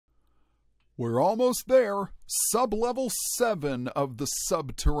We're almost there. Sub-level 7 of the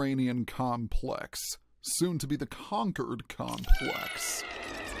Subterranean Complex. Soon to be the Conquered Complex.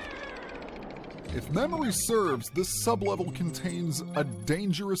 If memory serves, this sub-level contains a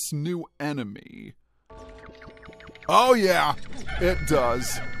dangerous new enemy. Oh yeah, it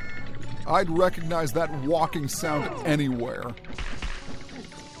does. I'd recognize that walking sound anywhere.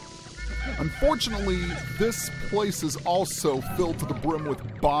 Unfortunately, this place is also filled to the brim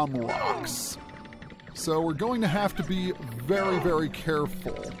with bomb rocks. So we're going to have to be very, very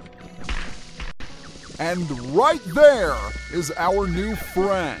careful. And right there is our new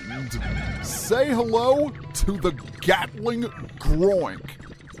friend. Say hello to the Gatling Groink.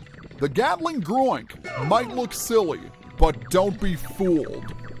 The Gatling Groink might look silly, but don't be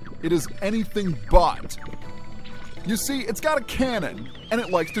fooled. It is anything but. You see, it's got a cannon, and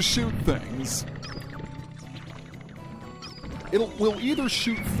it likes to shoot things. It will either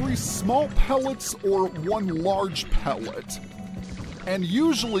shoot 3 small pellets or 1 large pellet. And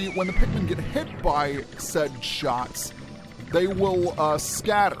usually, when the Pikmin get hit by said shots, they will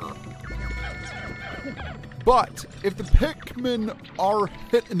scatter. But if the Pikmin are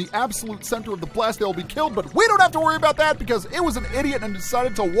hit in the absolute center of the blast, they'll be killed. But we don't have to worry about that because it was an idiot and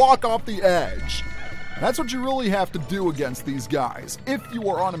decided to walk off the edge. That's what you really have to do against these guys, if you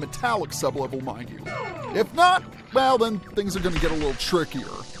are on a metallic sublevel, mind you. If not, well, then things are going to get a little trickier.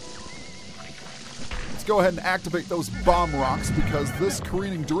 Let's go ahead and activate those bomb rocks because this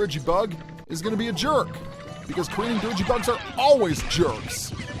careening dirigibug is going to be a jerk. Because careening dirigibugs are always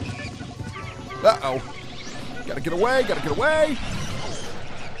jerks. Uh-oh. Gotta get away, gotta get away.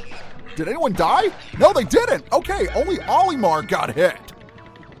 Did anyone die? No, they didn't. Okay, only Olimar got hit.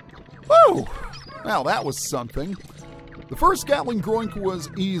 Woo! Well, that was something. The first Gatling Groink was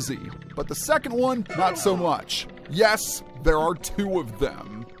easy, but the second one, not so much. Yes, there are 2 of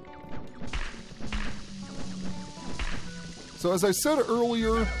them. So as I said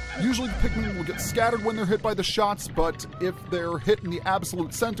earlier, usually the Pikmin will get scattered when they're hit by the shots, but if they're hit in the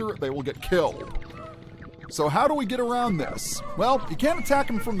absolute center, they will get killed. So how do we get around this? Well, you can't attack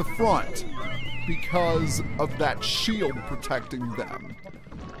them from the front because of that shield protecting them.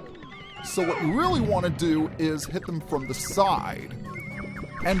 So what you really want to do is hit them from the side.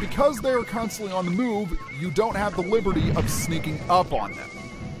 And because they are constantly on the move, you don't have the liberty of sneaking up on them.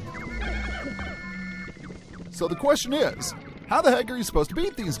 So the question is, how the heck are you supposed to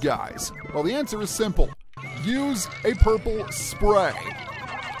beat these guys? Well, the answer is simple. Use a purple spray.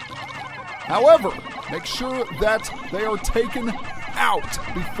 However, make sure that they are taken out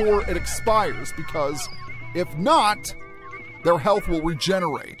before it expires, because if not, their health will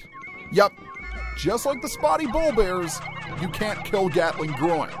regenerate. Yep, just like the spotty bull bears, you can't kill Gatling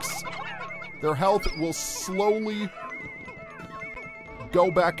Groinks. Their health will slowly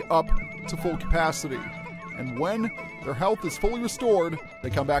go back up to full capacity. And when their health is fully restored, they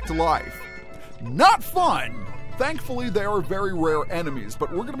come back to life. Not fun! Thankfully, they are very rare enemies, but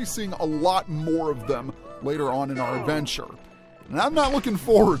we're going to be seeing a lot more of them later on in our adventure. And I'm not looking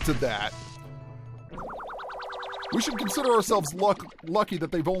forward to that. We should consider ourselves lucky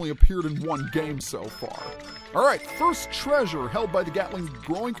that they've only appeared in 1 game so far. Alright, first treasure held by the Gatling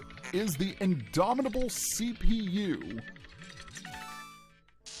Groink is the Indomitable CPU.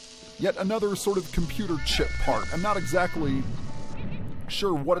 Yet another sort of computer chip part. I'm not exactly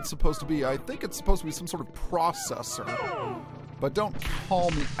sure what it's supposed to be. I think it's supposed to be some sort of processor. But don't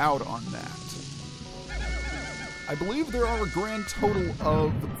call me out on that. I believe there are a grand total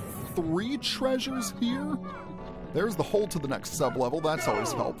of 3 treasures here. There's the hole to the next sub-level. That's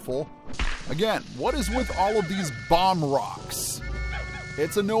always helpful. Again, what is with all of these bomb rocks?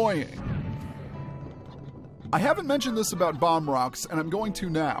 It's annoying. I haven't mentioned this about bomb rocks, and I'm going to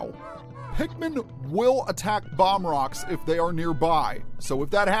now. Pikmin will attack bomb rocks if they are nearby. So if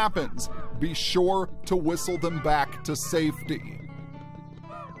that happens, be sure to whistle them back to safety.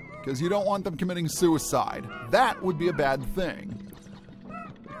 Because you don't want them committing suicide. That would be a bad thing.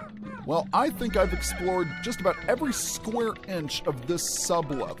 Well, I think I've explored just about every square inch of this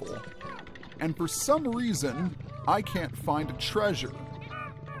sub-level. And for some reason, I can't find a treasure.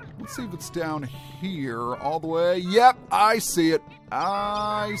 Let's see if it's down here all the way. Yep, I see it.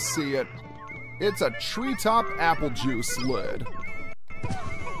 I see it. It's a treetop apple juice lid.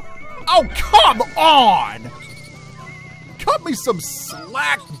 Oh, come on! Cut me some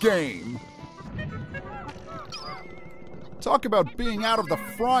slack, game. Talk about being out of the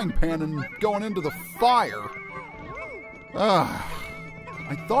frying pan and going into the fire.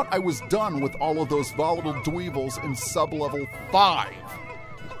 I thought I was done with all of those volatile dweevils in sub-level 5.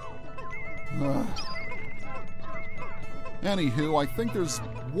 Anywho, I think there's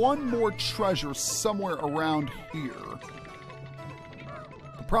one more treasure somewhere around here.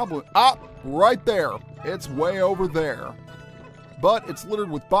 The problem... Ah! Right there. It's way over there. But it's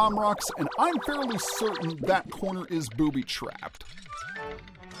littered with bomb rocks, and I'm fairly certain that corner is booby-trapped.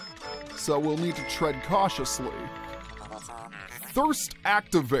 So we'll need to tread cautiously. Thirst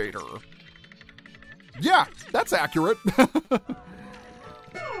activator. Yeah, that's accurate.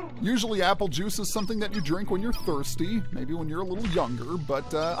 Usually apple juice is something that you drink when you're thirsty, maybe when you're a little younger,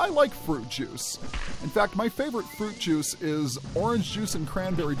 but I like fruit juice. In fact, my favorite fruit juice is orange juice and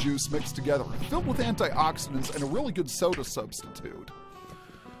cranberry juice mixed together, filled with antioxidants and a really good soda substitute.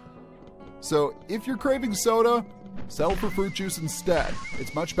 So if you're craving soda, settle for fruit juice instead.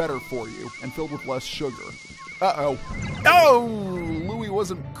 It's much better for you and filled with less sugar. Uh-oh. Oh! Louie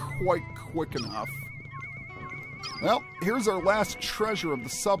wasn't quite quick enough. Well, here's our last treasure of the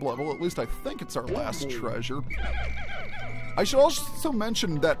sublevel. At least I think it's our last treasure. I should also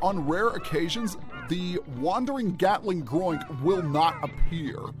mention that on rare occasions, the wandering Gatling Groink will not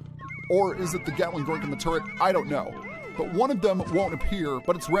appear. Or is it the Gatling Groink in the turret? I don't know. But one of them won't appear,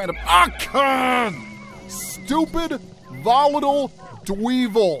 but it's random. Ah, con! Stupid, volatile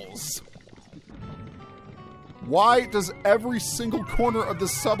dweevils. Why does every single corner of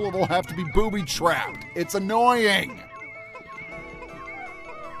this sublevel have to be booby-trapped? It's annoying!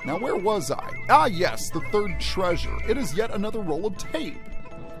 Now, where was I? Ah, yes, the third treasure. It is yet another roll of tape.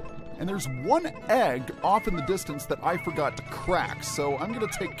 And there's one egg off in the distance that I forgot to crack, so I'm going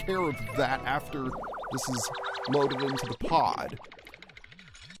to take care of that after this is loaded into the pod.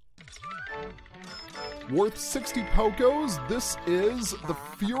 Worth 60 Pokos, this is the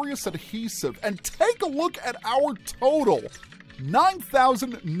Furious Adhesive. And take a look at our total.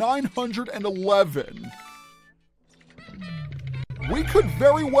 9,911. We could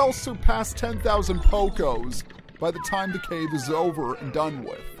very well surpass 10,000 Pokos by the time the cave is over and done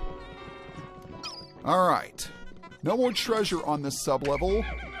with. Alright. No more treasure on this sublevel.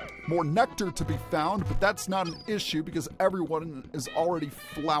 More nectar to be found, but that's not an issue because everyone is already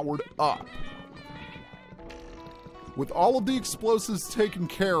flowered up. With all of the explosives taken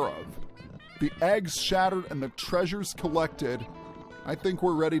care of, the eggs shattered and the treasures collected, I think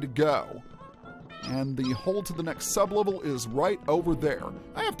we're ready to go. And the hole to the next sublevel is right over there.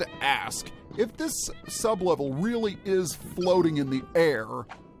 I have to ask, if this sublevel really is floating in the air,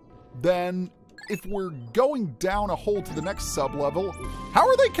 then if we're going down a hole to the next sublevel, how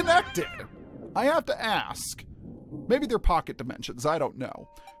are they connected? I have to ask. Maybe they're pocket dimensions, I don't know.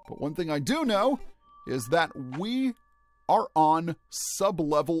 But one thing I do know is that we are on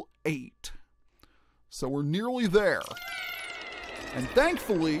sublevel 8. So we're nearly there. And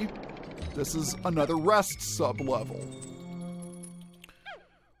thankfully, this is another rest sublevel.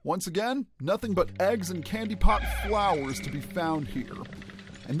 Once again, nothing but eggs and candy pop flowers to be found here.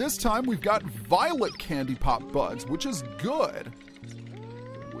 And this time we've got violet candy pop buds, which is good.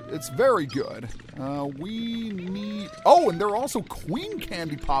 It's very good. We need... Oh, and there are also queen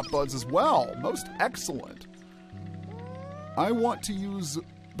candy pop buds as well. Most excellent. I want to use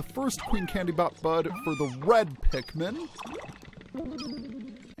the first queen candy pop bud for the red Pikmin.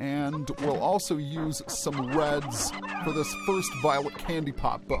 And we'll also use some reds for this first violet candy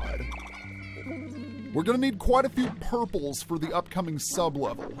pop bud. We're going to need quite a few purples for the upcoming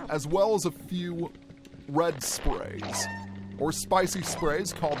sublevel, as well as a few red sprays. Or spicy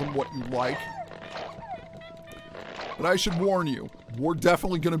sprays, call them what you like. But I should warn you, we're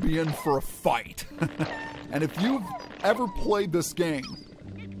definitely going to be in for a fight. And if you've ever played this game,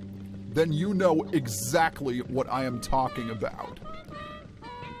 then you know exactly what I am talking about.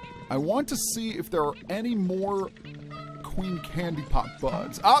 I want to see if there are any more queen candy pop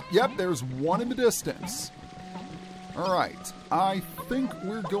buds. Ah, yep, there's one in the distance. Alright, I think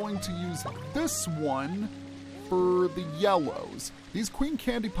we're going to use this one for the yellows. These queen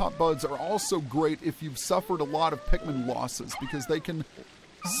candy pop buds are also great if you've suffered a lot of Pikmin losses, because they can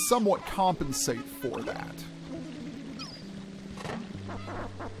somewhat compensate for that.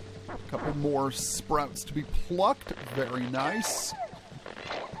 A couple more sprouts to be plucked. Very nice.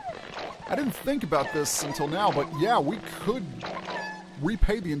 I didn't think about this until now, but yeah, we could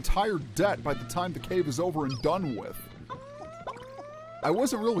repay the entire debt by the time the cave is over and done with. I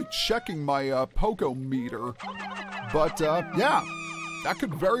wasn't really checking my Poco meter, but yeah, that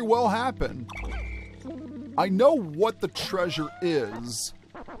could very well happen. I know what the treasure is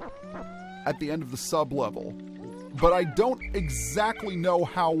at the end of the sublevel, but I don't exactly know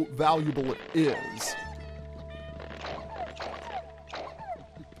how valuable it is.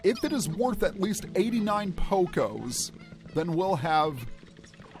 If it is worth at least 89 Pokos, then we'll have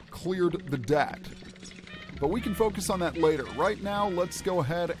cleared the debt. But we can focus on that later. Right now, let's go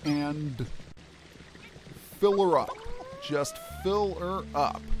ahead and fill her up. Just fill her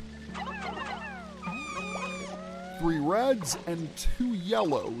up. 3 reds and 2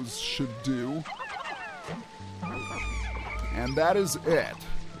 yellows should do. And that is it.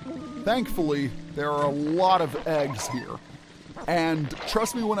 Thankfully, there are a lot of eggs here. And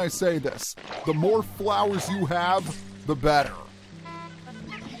trust me when I say this, the more flowers you have, the better.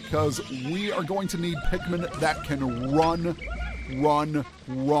 Because we are going to need Pikmin that can run, run,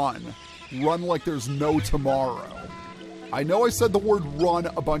 run. Run like there's no tomorrow. I know I said the word run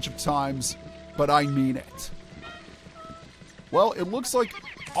a bunch of times, but I mean it. Well, it looks like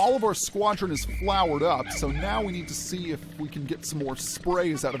all of our squadron is flowered up, so now we need to see if we can get some more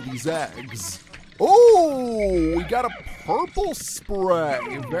sprays out of these eggs. Oh, we got a purple spray.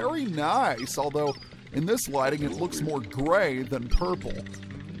 Very nice, although in this lighting it looks more gray than purple.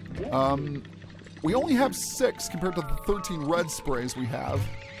 We only have 6 compared to the 13 red sprays we have.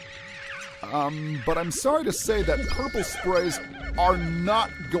 But I'm sorry to say that purple sprays are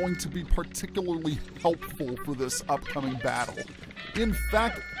not going to be particularly helpful for this upcoming battle. In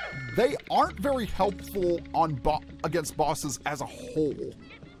fact, they aren't very helpful on against bosses as a whole.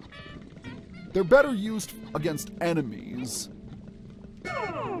 They're better used against enemies.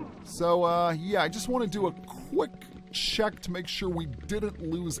 So, yeah, I just want to do a quick check to make sure we didn't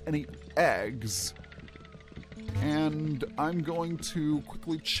lose any eggs. And I'm going to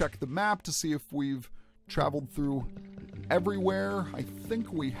quickly check the map to see if we've traveled through everywhere. I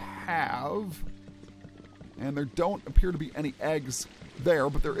think we have. And there don't appear to be any eggs there,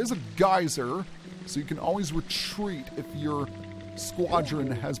 but there is a geyser, so you can always retreat if your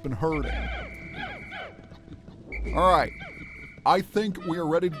squadron has been hurting. Alright, I think we are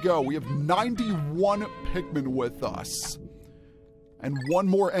ready to go. We have 91 Pikmin with us. And 1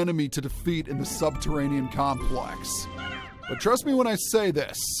 more enemy to defeat in the Subterranean Complex. But trust me when I say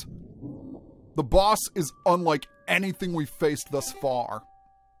this, the boss is unlike anything we've faced thus far.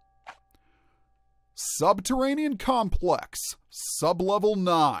 Subterranean Complex, Sublevel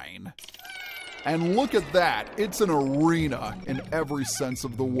 9. And look at that, it's an arena in every sense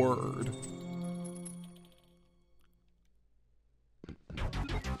of the word.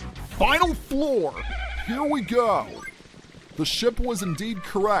 Final floor, here we go. The ship was indeed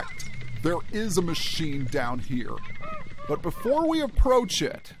correct. There is a machine down here. But before we approach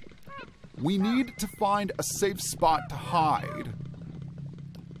it, we need to find a safe spot to hide.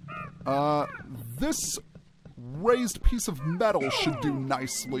 This raised piece of metal should do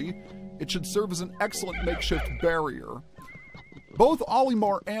nicely. It should serve as an excellent makeshift barrier. Both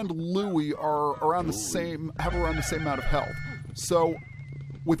Olimar and Louie are around the same, have around the same amount of health. So,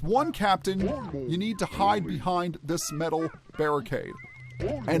 with one captain, you need to hide behind this metal barricade.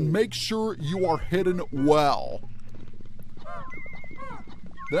 And make sure you are hidden well.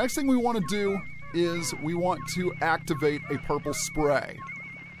 The next thing we want to do is we want to activate a purple spray.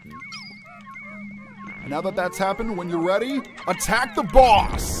 And now that that's happened, when you're ready, attack the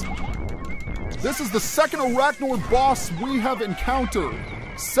boss! This is the second arachnoid boss we have encountered.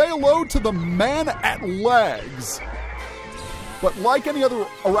 Say hello to the man at legs. But like any other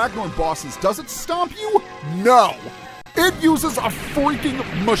arachnoid bosses, does it stomp you? No! It uses a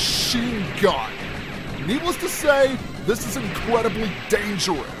freaking machine gun. Needless to say, this is incredibly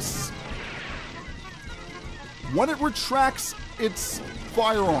dangerous. When it retracts its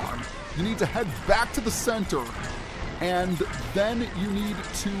firearm, you need to head back to the center, and then you need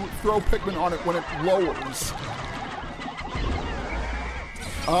to throw Pikmin on it when it lowers.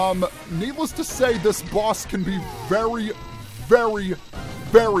 Needless to say, this boss can be very, very,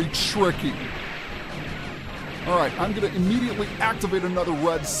 very tricky. Alright, I'm going to immediately activate another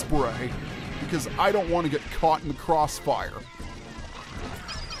red spray, because I don't want to get caught in the crossfire.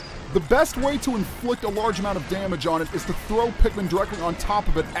 The best way to inflict a large amount of damage on it is to throw Pikmin directly on top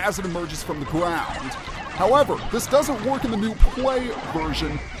of it as it emerges from the ground. However, this doesn't work in the new Play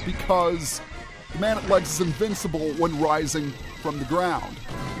version because the man at legs is invincible when rising from the ground.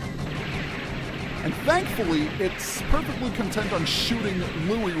 And thankfully, it's perfectly content on shooting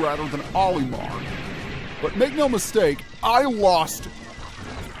Louie rather than Olimar. But make no mistake, I lost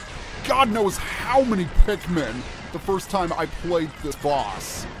God knows how many Pikmin the first time I played this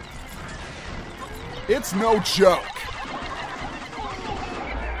boss. It's no joke.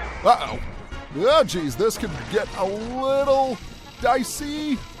 Uh-oh. Oh, geez, this could get a little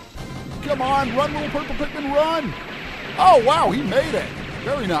dicey. Come on, run, little purple Pikmin, run! Oh, wow, he made it.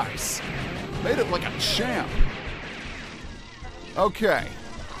 Very nice. Made it like a champ. Okay.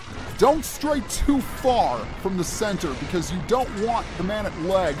 Don't stray too far from the center because you don't want the man at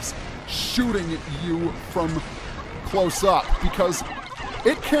legs shooting you from close up, because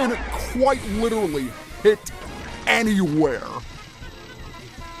it can quite literally hit anywhere.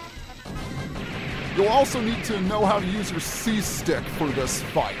 You'll also need to know how to use your C-stick for this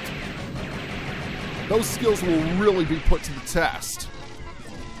fight. Those skills will really be put to the test.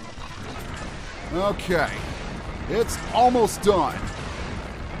 Okay, it's almost done.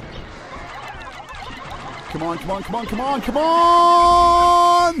 Come on, come on, come on, come on, come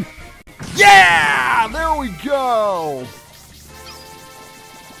on! Yeah! There we go!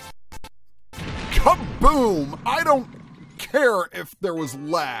 Kaboom! I don't care if there was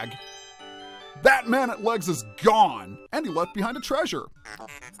lag. That man at legs is gone, and he left behind a treasure.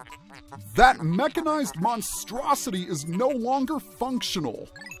 That mechanized monstrosity is no longer functional.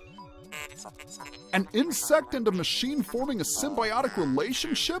 An insect and a machine forming a symbiotic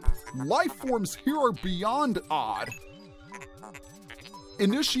relationship? Life forms here are beyond odd.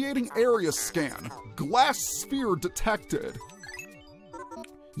 Initiating area scan. Glass sphere detected.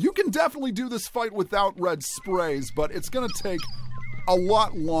 You can definitely do this fight without red sprays, but it's gonna take a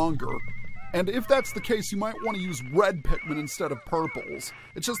lot longer. And if that's the case, you might want to use red Pikmin instead of purples.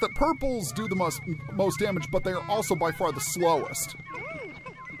 It's just that purples do the most damage, but they are also by far the slowest.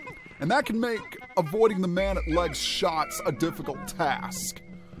 And that can make avoiding the man at legs shots a difficult task.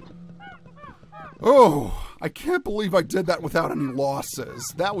 Oh, I can't believe I did that without any losses.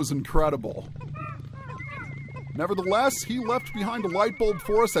 That was incredible. Nevertheless, he left behind a light bulb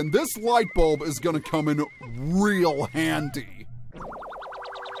for us, and this light bulb is going to come in real handy.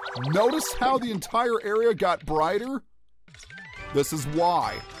 Notice how the entire area got brighter? This is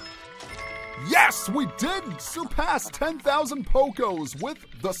why. Yes, we did surpass 10,000 Pokos with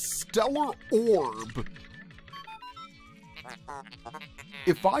the Stellar Orb.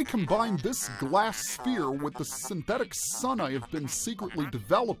 If I combine this glass sphere with the synthetic sun I have been secretly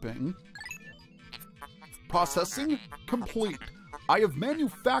developing... Processing complete. I have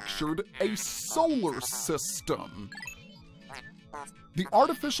manufactured a solar system. The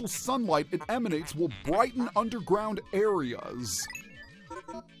artificial sunlight it emanates will brighten underground areas.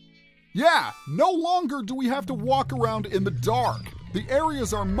 Yeah, no longer do we have to walk around in the dark. The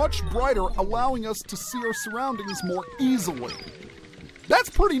areas are much brighter, allowing us to see our surroundings more easily. That's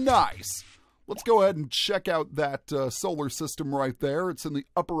pretty nice. Let's go ahead and check out that solar system right there. It's in the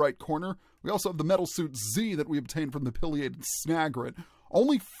upper right corner. We also have the Metal Suit Z that we obtained from the Pileated Snagret.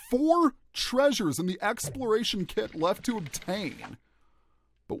 Only 4 treasures in the exploration kit left to obtain.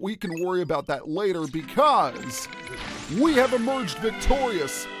 But we can worry about that later because we have emerged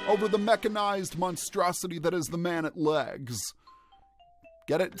victorious over the mechanized monstrosity that is the man at legs.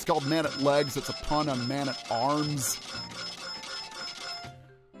 Get it? It's called man at legs. It's a pun on man at arms.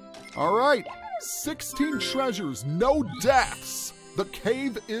 All right, 16 treasures, no deaths. The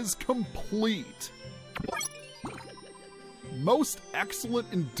cave is complete. Most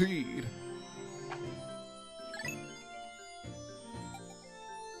excellent indeed.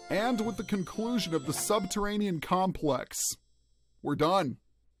 And with the conclusion of the Subterranean Complex, we're done.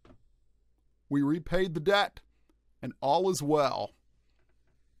 We repaid the debt, and all is well.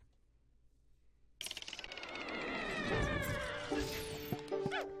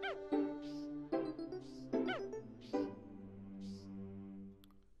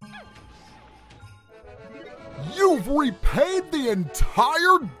 You've repaid the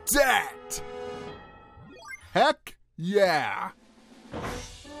entire debt! Heck yeah!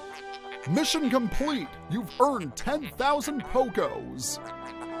 Mission complete! You've earned 10,000 Pokos!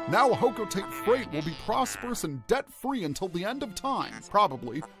 Now Hocotate Freight will be prosperous and debt-free until the end of time,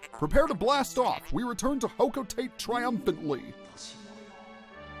 probably. Prepare to blast off. We return to Hocotate triumphantly.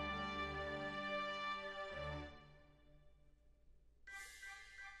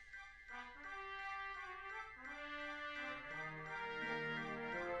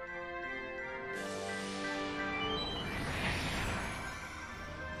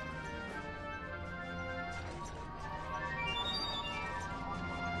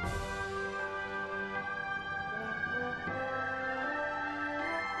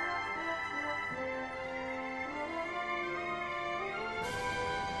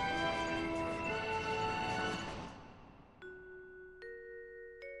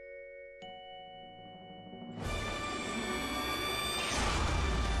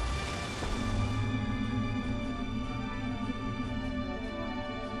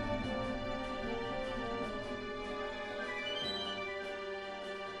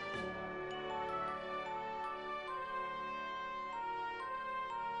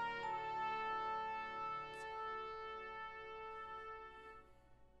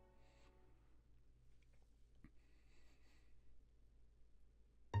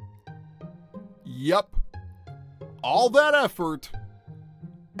 Yep. All that effort,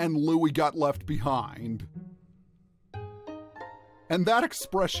 and Louie got left behind. And that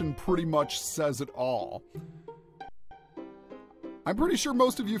expression pretty much says it all. I'm pretty sure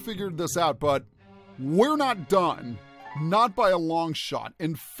most of you figured this out, but we're not done. Not by a long shot.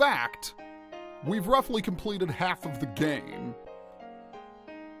 In fact, we've roughly completed half of the game.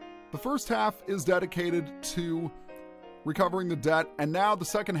 The first half is dedicated to recovering the debt, and now the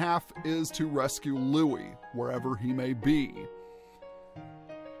second half is to rescue Louie, wherever he may be.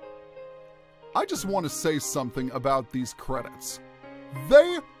 I just want to say something about these credits.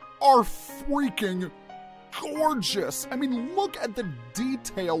 They are freaking gorgeous. I mean, look at the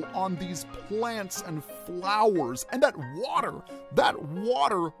detail on these plants and flowers, and that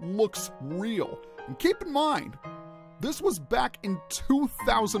water looks real. And keep in mind, this was back in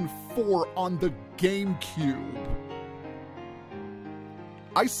 2004 on the GameCube.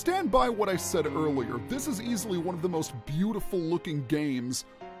 I stand by what I said earlier. This is easily one of the most beautiful looking games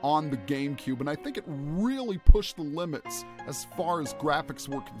on the GameCube, and I think it really pushed the limits as far as graphics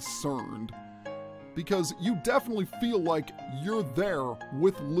were concerned. Because you definitely feel like you're there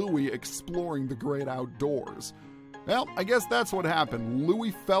with Louie exploring the great outdoors. Well, I guess that's what happened.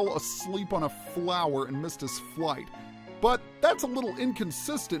 Louie fell asleep on a flower and missed his flight. But that's a little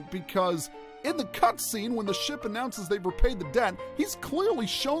inconsistent because in the cutscene, when the ship announces they've repaid the debt, he's clearly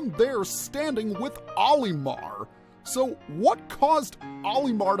shown there standing with Olimar. So what caused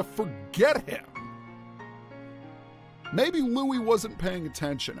Olimar to forget him? Maybe Louie wasn't paying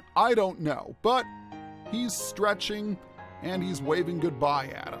attention. I don't know. But he's stretching and he's waving goodbye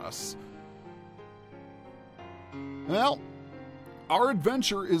at us. Well, our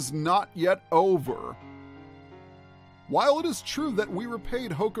adventure is not yet over. While it is true that we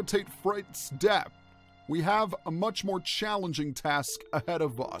repaid Hocotate Freight's debt, we have a much more challenging task ahead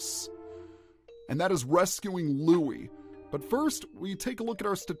of us. And that is rescuing Louie. But first, we take a look at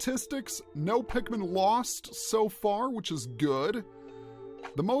our statistics. No Pikmin lost so far, which is good.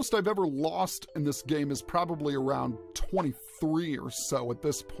 The most I've ever lost in this game is probably around 23 or so at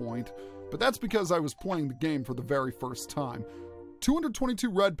this point. But that's because I was playing the game for the very first time. 222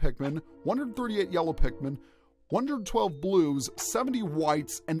 red Pikmin, 138 yellow Pikmin, 112 blues, 70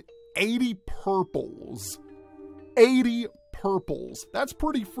 whites, and 80 purples. 80 purples. That's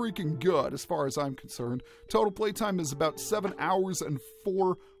pretty freaking good as far as I'm concerned. Total playtime is about 7 hours and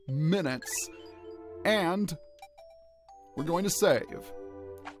 4 minutes. And we're going to save.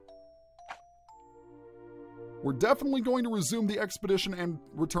 We're definitely going to resume the expedition and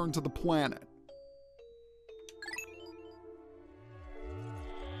return to the planet.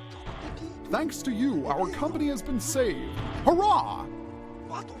 Thanks to you, our company has been saved. Hurrah!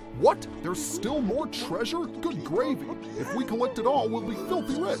 What? There's still more treasure? Good gravy. If we collect it all, we'll be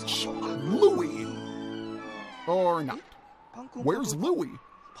filthy rich. Louie! Or not. Where's Louie?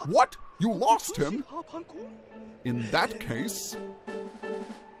 What? You lost him? In that case,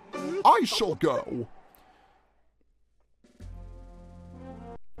 I shall go.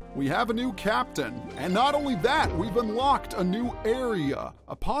 We have a new captain, and not only that, we've unlocked a new area.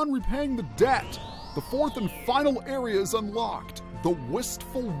 Upon repaying the debt, the fourth and final area is unlocked, the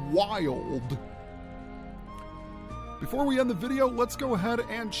Wistful Wild. Before we end the video, let's go ahead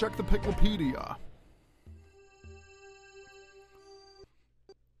and check the Piklopedia.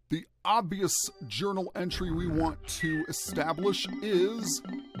 The obvious journal entry we want to establish is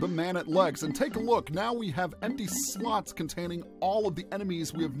the man at legs. And take a look, now we have empty slots containing all of the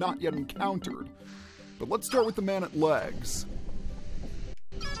enemies we have not yet encountered. But let's start with the man at legs.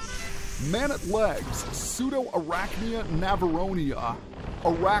 Man at legs, Pseudo-Arachnia navarronia,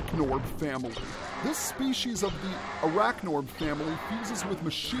 arachnorb family. This species of the arachnorb family fuses with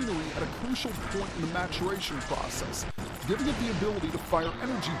machinery at a crucial point in the maturation process, giving it the ability to fire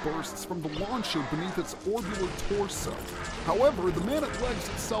energy bursts from the launcher beneath its orbital torso. However, the man at legs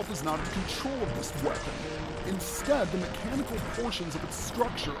itself is not in control of this weapon. Instead, the mechanical portions of its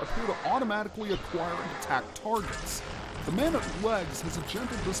structure appear to automatically acquire and attack targets. The man at legs has a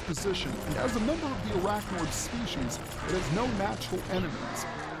gentle disposition, and as a member of the arachnoid species, it has no natural enemies.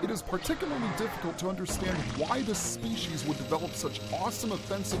 It is particularly difficult to understand why this species would develop such awesome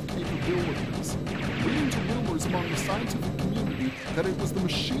offensive capabilities, leading to rumors among the scientific community that it was the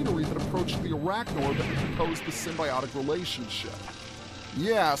machinery that approached the arachnorb and proposed the symbiotic relationship.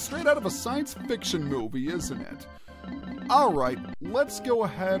 Yeah, straight out of a science fiction movie, isn't it? Alright, let's go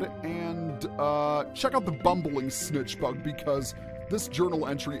ahead and check out the bumbling snitchbug because this journal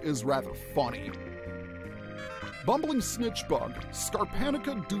entry is rather funny. Bumbling snitchbug,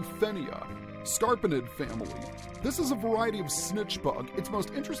 Scarpanica dufenia, Scarpanid family. This is a variety of snitch bug. Its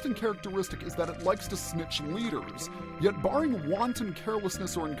most interesting characteristic is that it likes to snitch leaders. Yet barring wanton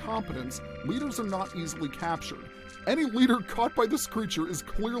carelessness or incompetence, leaders are not easily captured. Any leader caught by this creature is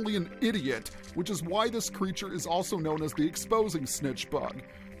clearly an idiot, which is why this creature is also known as the exposing snitch bug.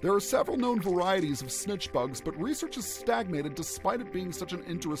 There are several known varieties of snitch bugs, but research has stagnated despite it being such an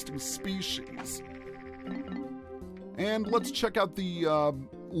interesting species. And let's check out the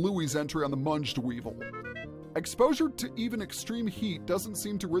Louie's entry on the munged weevil. Exposure to even extreme heat doesn't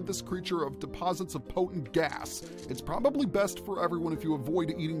seem to rid this creature of deposits of potent gas. It's probably best for everyone if you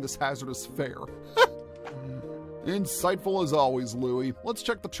avoid eating this hazardous fare. Insightful as always, Louie. Let's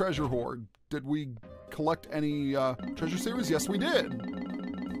check the treasure hoard. Did we collect any treasure series? Yes, we did.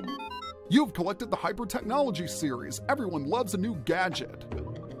 You've collected the Hyper Technology series. Everyone loves a new gadget.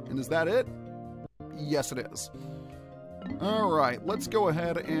 And is that it? Yes, it is. All right, let's go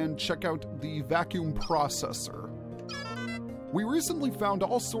ahead and check out the vacuum processor. We recently found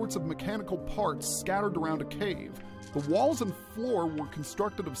all sorts of mechanical parts scattered around a cave. The walls and floor were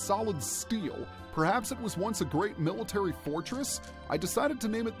constructed of solid steel. Perhaps it was once a great military fortress? I decided to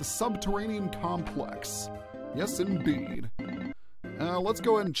name it the Subterranean Complex. Yes, indeed. Let's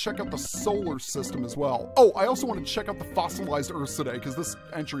go ahead and check out the solar system as well. Oh, I also want to check out the fossilized Ursidae, because this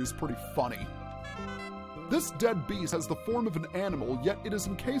entry is pretty funny. This dead beast has the form of an animal, yet it is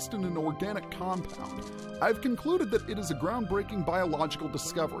encased in an organic compound. I've concluded that it is a groundbreaking biological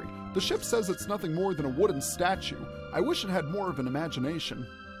discovery. The ship says it's nothing more than a wooden statue. I wish it had more of an imagination.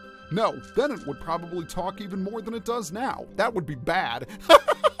 No, then it would probably talk even more than it does now. That would be bad.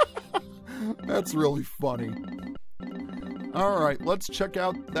 That's really funny. All right, let's check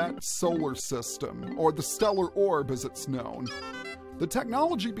out that solar system, or the stellar orb as it's known. The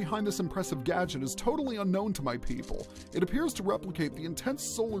technology behind this impressive gadget is totally unknown to my people. It appears to replicate the intense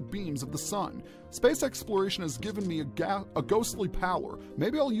solar beams of the sun. Space exploration has given me a ghostly power.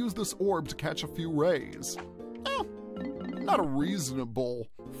 Maybe I'll use this orb to catch a few rays. Not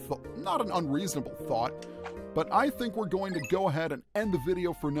an unreasonable thought, but I think we're going to go ahead and end the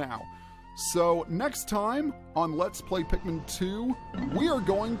video for now. So next time on Let's Play Pikmin 2, we are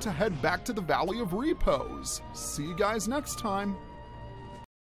going to head back to the Valley of Repose. See you guys next time.